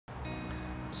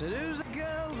Said, who's the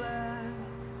girl there?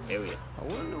 Here we go. I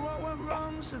wonder what went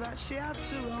wrong so that she had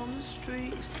to roam the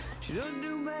streets. She doesn't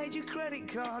do major credit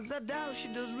cards, I doubt she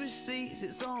does receipts.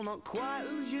 It's all not quite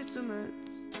legitimate.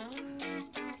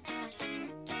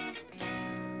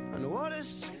 And what a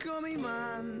scummy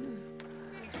man.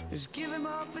 Just give him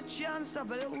half a chance, I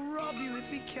bet he'll rob you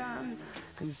if he can.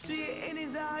 Can see it in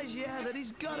his eyes, yeah, that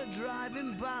he's got a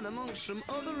driving ban amongst some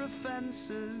other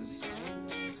offences.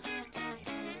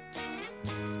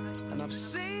 And I've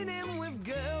seen him with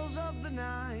girls of the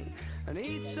night, and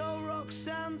he told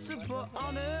Roxanne to put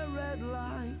on her red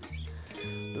light.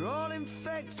 They're all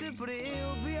infected, but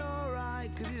he'll be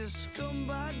alright, 'cause he's a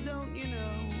scumbag, don't you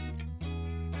know?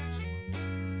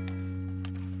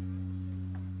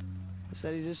 I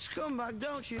said he's a scumbag,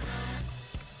 don't you?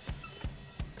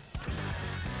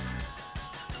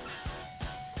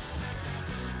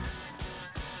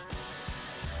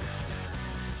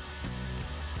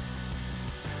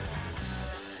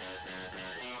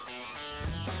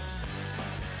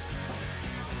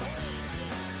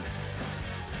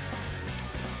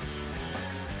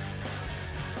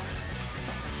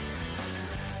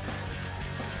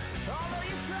 Although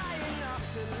you're trying not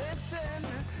to listen,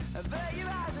 avert your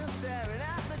eyes and staring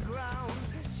at the ground.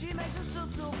 She makes a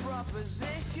subtle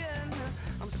proposition.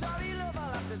 I'm sorry, love,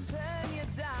 I'll have to turn you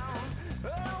down.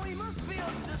 Oh, we must be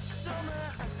up to summer.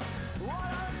 What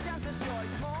are the chances? Sure,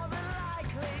 it's more than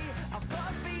likely. I've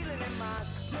got a feeling in my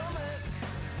stomach.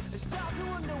 I start to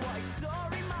wonder what his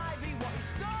story might be, what his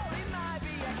story might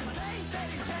be. Yeah, 'cause they said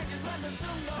it changes when the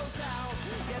sun goes down.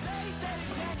 Yeah, they said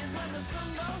it changes when the sun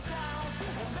goes down.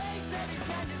 And they said it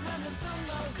changes when the sun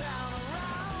goes down.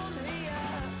 Around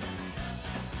here,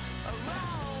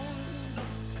 around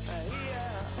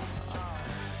here.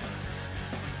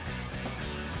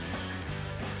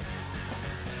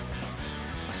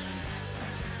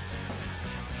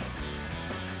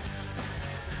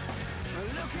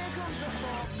 Look, here comes the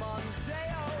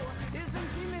portmanteau.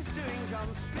 Isn't he Mr.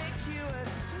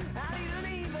 Inconspicuous? And he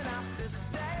doesn't even have to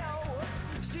say, oh,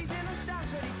 she's in a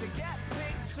stance ready to get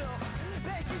picked up.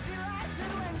 Bet she's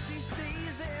delighted when she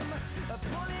sees him,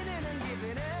 pulling in and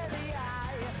giving her the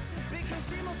eye, because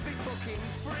she must be fucking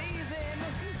freezing.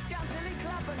 Scantily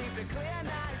clad beneath the clear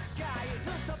night sky. It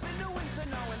does stop in the winter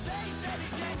now, and they said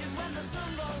it changes when the sun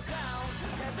goes down.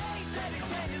 Yeah, they said it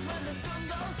changes when the sun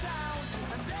goes down.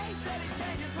 And they said it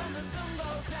changes when the sun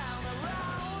goes down.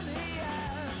 Around here,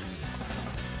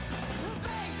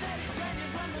 they said it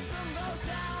changes when the sun goes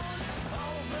down.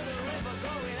 Over the river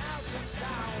going out of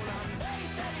town. And they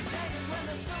said it changes when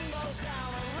the sun goes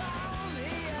down. Around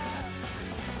here,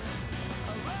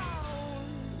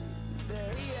 around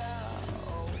here.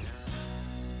 Oh.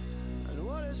 And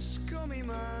what a scummy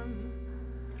man.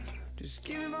 Just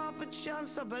give him half a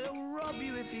chance, I bet he'll rob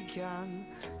you if he can.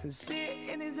 Can see it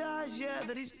in his eyes, yeah,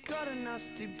 that he's got a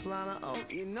nasty plan. I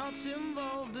hope you're not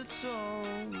involved at all.